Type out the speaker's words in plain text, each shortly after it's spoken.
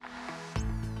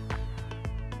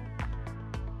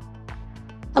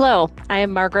Hello, I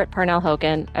am Margaret Parnell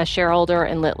Hogan, a shareholder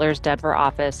in Littler's Denver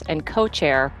office and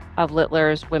co-chair of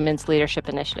Littler's Women's Leadership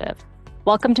Initiative.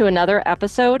 Welcome to another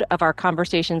episode of our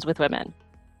Conversations with Women.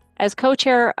 As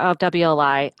co-chair of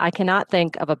WLI, I cannot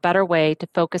think of a better way to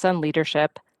focus on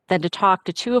leadership than to talk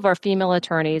to two of our female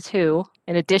attorneys who,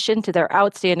 in addition to their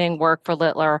outstanding work for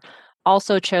Littler,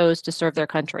 also chose to serve their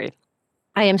country.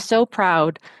 I am so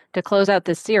proud to close out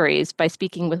this series by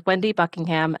speaking with Wendy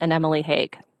Buckingham and Emily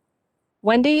Hague.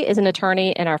 Wendy is an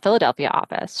attorney in our Philadelphia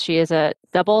office. She is a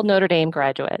double Notre Dame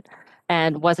graduate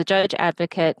and was a judge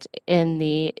advocate in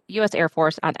the U.S. Air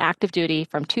Force on active duty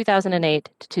from 2008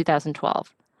 to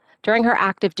 2012. During her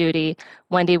active duty,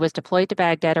 Wendy was deployed to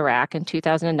Baghdad, Iraq in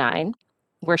 2009,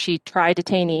 where she tried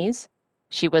detainees.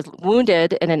 She was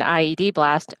wounded in an IED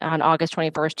blast on August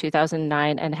 21st,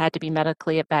 2009, and had to be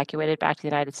medically evacuated back to the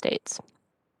United States.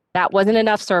 That wasn't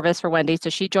enough service for Wendy, so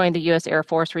she joined the U.S. Air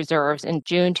Force Reserves in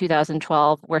June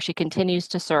 2012, where she continues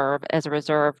to serve as a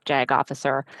reserve JAG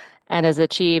officer and has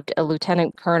achieved a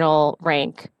lieutenant colonel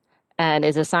rank and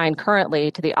is assigned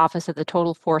currently to the Office of the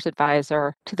Total Force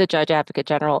Advisor to the Judge Advocate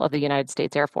General of the United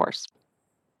States Air Force.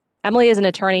 Emily is an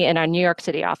attorney in our New York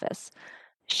City office.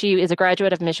 She is a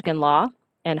graduate of Michigan Law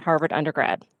and Harvard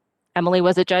undergrad. Emily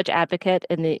was a judge advocate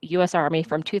in the U.S. Army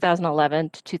from 2011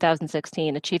 to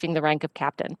 2016, achieving the rank of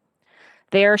captain.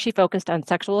 There, she focused on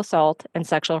sexual assault and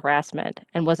sexual harassment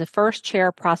and was a first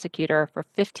chair prosecutor for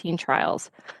 15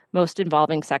 trials, most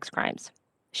involving sex crimes.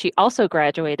 She also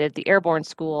graduated the Airborne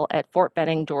School at Fort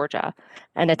Benning, Georgia,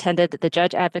 and attended the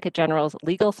Judge Advocate General's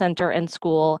Legal Center and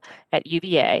School at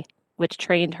UVA, which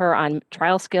trained her on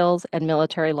trial skills and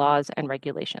military laws and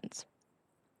regulations.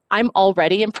 I'm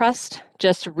already impressed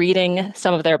just reading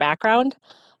some of their background,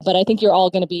 but I think you're all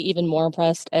going to be even more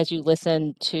impressed as you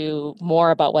listen to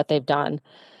more about what they've done.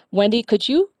 Wendy, could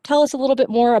you tell us a little bit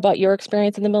more about your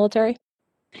experience in the military?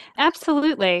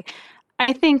 Absolutely.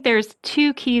 I think there's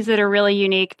two keys that are really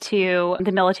unique to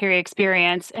the military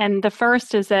experience. And the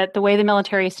first is that the way the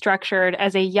military is structured,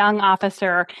 as a young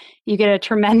officer, you get a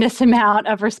tremendous amount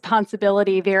of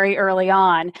responsibility very early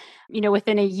on.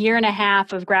 Within a year and a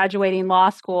half of graduating law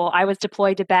school, I was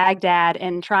deployed to Baghdad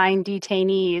and trying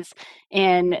detainees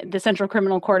in the Central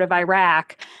Criminal Court of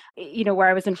Iraq, where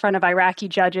I was in front of Iraqi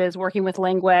judges, working with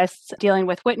linguists, dealing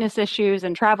with witness issues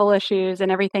and travel issues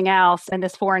and everything else in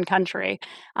this foreign country.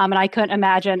 And I couldn't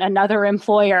imagine another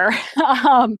employer,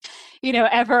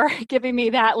 ever giving me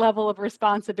that level of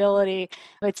responsibility.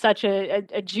 It's such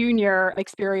a junior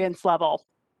experience level.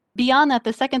 Beyond that,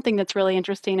 the second thing that's really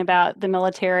interesting about the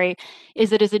military is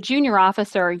that as a junior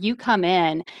officer, you come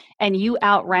in and you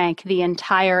outrank the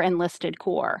entire enlisted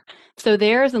corps. So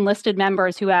there's enlisted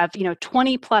members who have,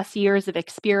 20 plus years of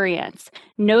experience,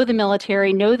 know the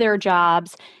military, know their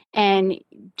jobs, and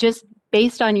just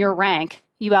based on your rank,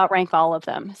 you outrank all of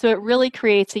them. So it really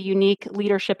creates a unique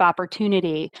leadership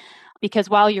opportunity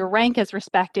because while your rank is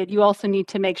respected, you also need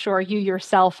to make sure you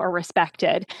yourself are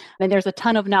respected. And there's a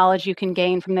ton of knowledge you can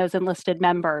gain from those enlisted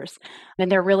members.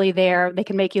 And they're really there. They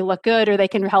can make you look good or they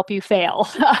can help you fail.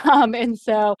 And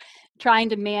so trying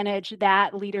to manage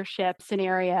that leadership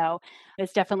scenario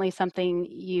is definitely something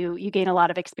you gain a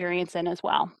lot of experience in as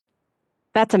well.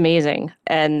 That's amazing.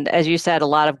 And as you said, a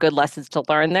lot of good lessons to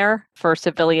learn there for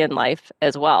civilian life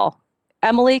as well.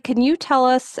 Emily, can you tell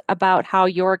us about how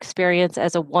your experience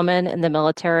as a woman in the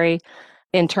military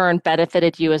in turn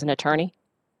benefited you as an attorney?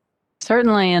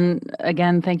 Certainly. And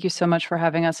again, thank you so much for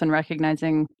having us and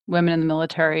recognizing women in the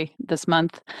military this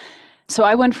month. So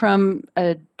I went from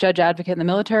a judge advocate in the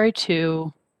military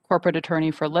to corporate attorney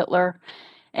for Littler.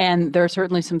 And there are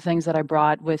certainly some things that I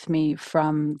brought with me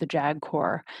from the JAG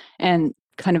Corps. And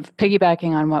kind of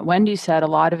piggybacking on what Wendy said, a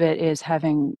lot of it is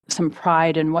having some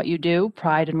pride in what you do,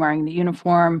 pride in wearing the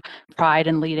uniform, pride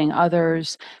in leading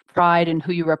others, pride in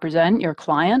who you represent, your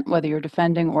client, whether you're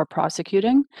defending or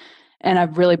prosecuting. And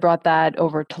I've really brought that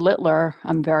over to Littler.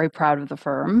 I'm very proud of the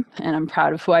firm and I'm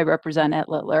proud of who I represent at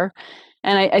Littler.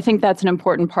 And I think that's an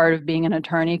important part of being an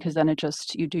attorney because then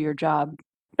you do your job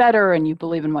better and you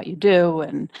believe in what you do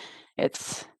and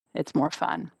it's more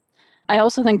fun. I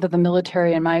also think that the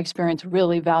military, in my experience,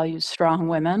 really values strong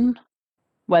women,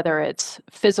 whether it's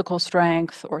physical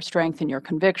strength or strength in your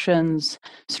convictions,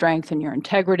 strength in your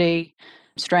integrity,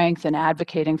 strength in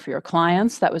advocating for your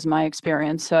clients. That was my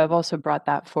experience. So I've also brought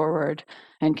that forward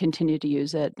and continue to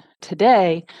use it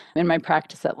today in my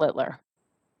practice at Littler.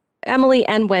 Emily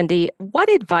and Wendy,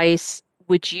 what advice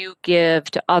would you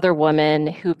give to other women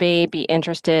who may be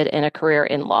interested in a career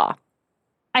in law?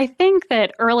 I think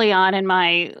that early on in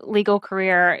my legal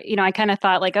career, I kind of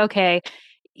thought like, okay,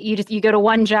 you go to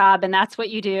one job and that's what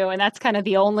you do, and that's kind of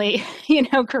the only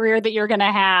career that you're going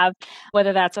to have,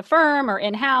 whether that's a firm or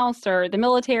in-house or the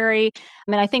military.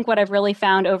 I mean, I think what I've really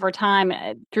found over time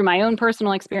through my own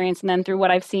personal experience and then through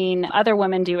what I've seen other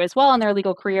women do as well in their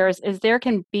legal careers is there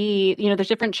can be, there's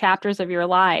different chapters of your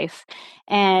life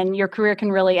and your career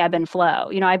can really ebb and flow.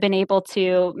 I've been able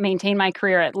to maintain my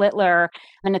career at Littler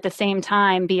and at the same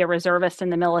time be a reservist in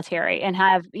the military and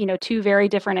have, two very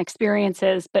different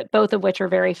experiences, but both of which are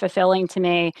very fulfilling to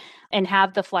me and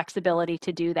have the flexibility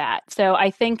to do that. So I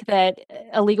think that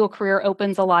a legal career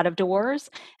opens a lot of doors,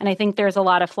 and I think there's a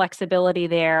lot of flexibility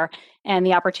there and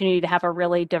the opportunity to have a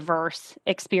really diverse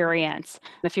experience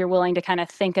if you're willing to kind of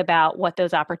think about what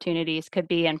those opportunities could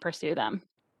be and pursue them.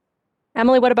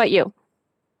 Emily, what about you?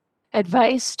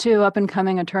 Advice to up and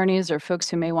coming attorneys or folks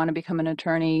who may want to become an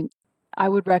attorney. I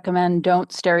would recommend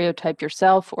don't stereotype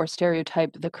yourself or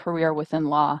stereotype the career within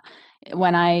law.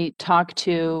 When I talk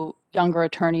to younger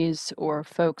attorneys or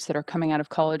folks that are coming out of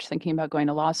college thinking about going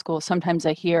to law school, sometimes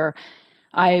I hear,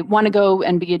 I want to go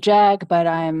and be a JAG, but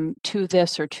I'm too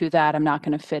this or too that. I'm not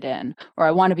going to fit in. Or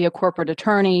I want to be a corporate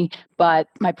attorney, but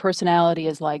my personality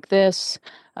is like this,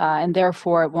 and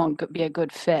therefore it won't be a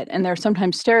good fit. And there are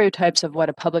sometimes stereotypes of what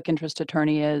a public interest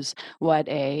attorney is, what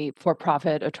a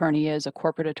for-profit attorney is, a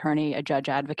corporate attorney, a judge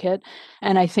advocate.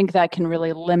 And I think that can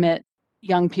really limit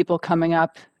young people coming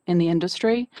up in the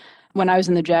industry. When I was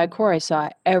in the JAG Corps, I saw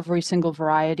every single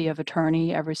variety of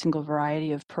attorney, every single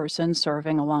variety of person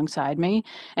serving alongside me.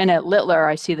 And at Littler,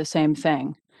 I see the same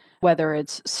thing, whether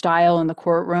it's style in the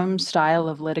courtroom, style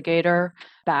of litigator,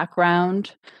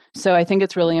 background. So I think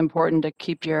it's really important to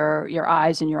keep your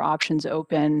eyes and your options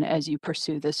open as you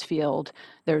pursue this field.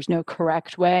 There's no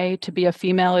correct way to be a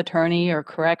female attorney or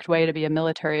correct way to be a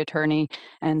military attorney,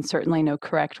 and certainly no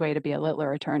correct way to be a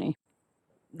Littler attorney.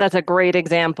 That's a great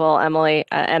example, Emily,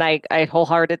 and I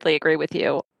wholeheartedly agree with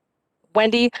you.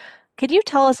 Wendy, could you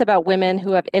tell us about women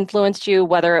who have influenced you,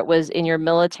 whether it was in your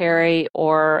military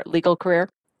or legal career?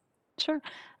 Sure.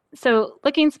 So,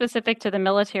 looking specific to the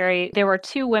military, there were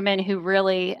two women who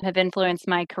really have influenced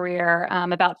my career.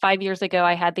 About 5 years ago,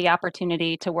 I had the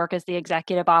opportunity to work as the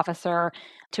executive officer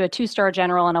to a 2-star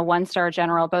general and a 1-star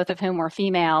general, both of whom were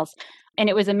females. And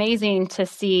it was amazing to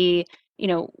see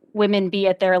women be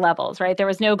at their levels, right? There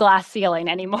was no glass ceiling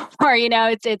anymore.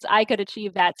 It's I could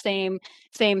achieve that same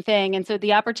thing. And so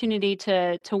the opportunity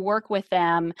to work with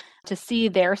them, to see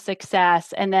their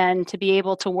success, and then to be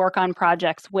able to work on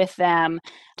projects with them,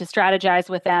 to strategize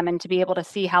with them, and to be able to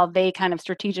see how they kind of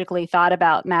strategically thought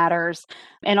about matters,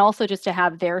 and also just to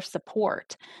have their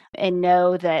support and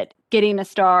know that getting a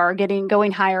star,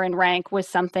 going higher in rank was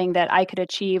something that I could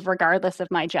achieve regardless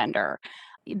of my gender.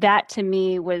 That to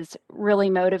me was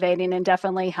really motivating and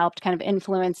definitely helped kind of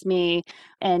influence me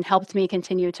and helped me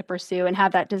continue to pursue and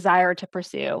have that desire to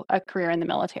pursue a career in the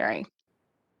military.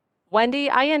 Wendy,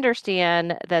 I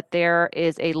understand that there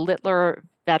is a Littler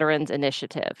Veterans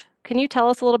Initiative. Can you tell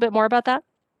us a little bit more about that?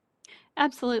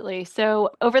 Absolutely. So,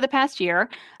 over the past year,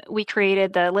 we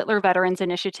created the Littler Veterans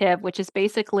Initiative, which is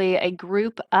basically a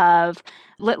group of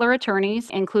Littler attorneys,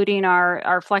 including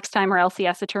our flex time or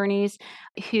LCS attorneys,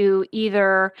 who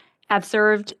either have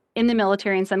served in the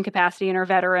military in some capacity and are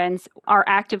veterans, are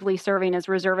actively serving as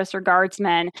reservists or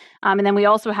guardsmen. And then we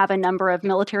also have a number of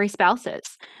military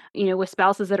spouses, with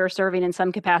spouses that are serving in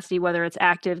some capacity, whether it's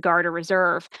active, guard, or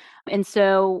reserve. And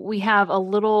so we have a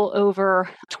little over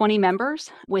 20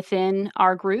 members within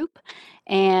our group.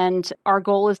 And our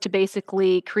goal is to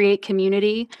basically create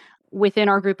community within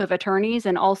our group of attorneys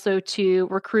and also to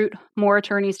recruit more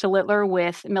attorneys to Littler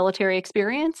with military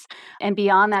experience. And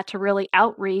beyond that, to really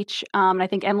outreach, and I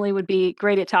think Emily would be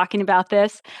great at talking about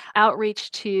this, outreach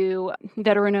to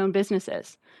veteran-owned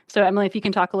businesses. So Emily, if you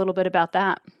can talk a little bit about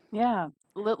that. Yeah,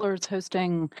 Littler's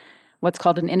hosting what's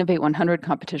called an Innovate 100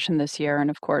 competition this year. And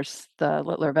of course, the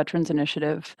Littler Veterans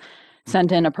Initiative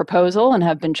sent in a proposal and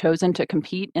have been chosen to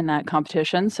compete in that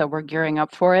competition. So we're gearing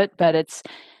up for it. But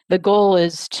the goal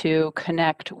is to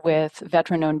connect with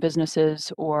veteran-owned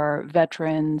businesses or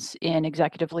veterans in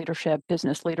executive leadership,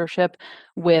 business leadership,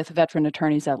 with veteran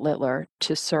attorneys at Littler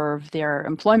to serve their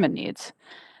employment needs.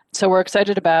 So we're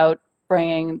excited about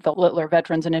bringing the Littler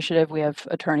Veterans Initiative. We have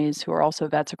attorneys who are also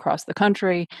vets across the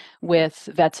country with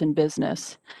vets in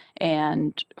business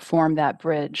and form that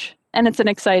bridge. And it's an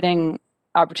exciting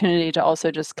opportunity to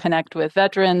also just connect with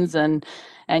veterans and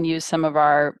use some of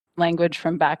our language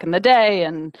from back in the day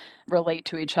and relate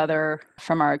to each other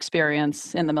from our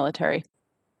experience in the military.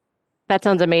 That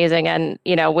sounds amazing. And,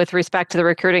 with respect to the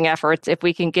recruiting efforts, if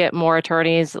we can get more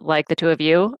attorneys like the two of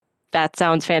you, that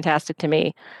sounds fantastic to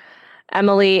me.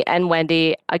 Emily and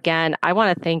Wendy, again, I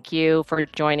want to thank you for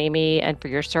joining me and for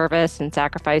your service and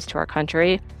sacrifice to our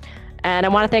country. And I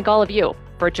want to thank all of you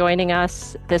for joining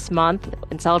us this month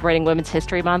in celebrating Women's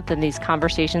History Month and these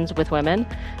conversations with women.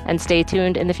 And stay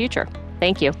tuned in the future.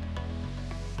 Thank you.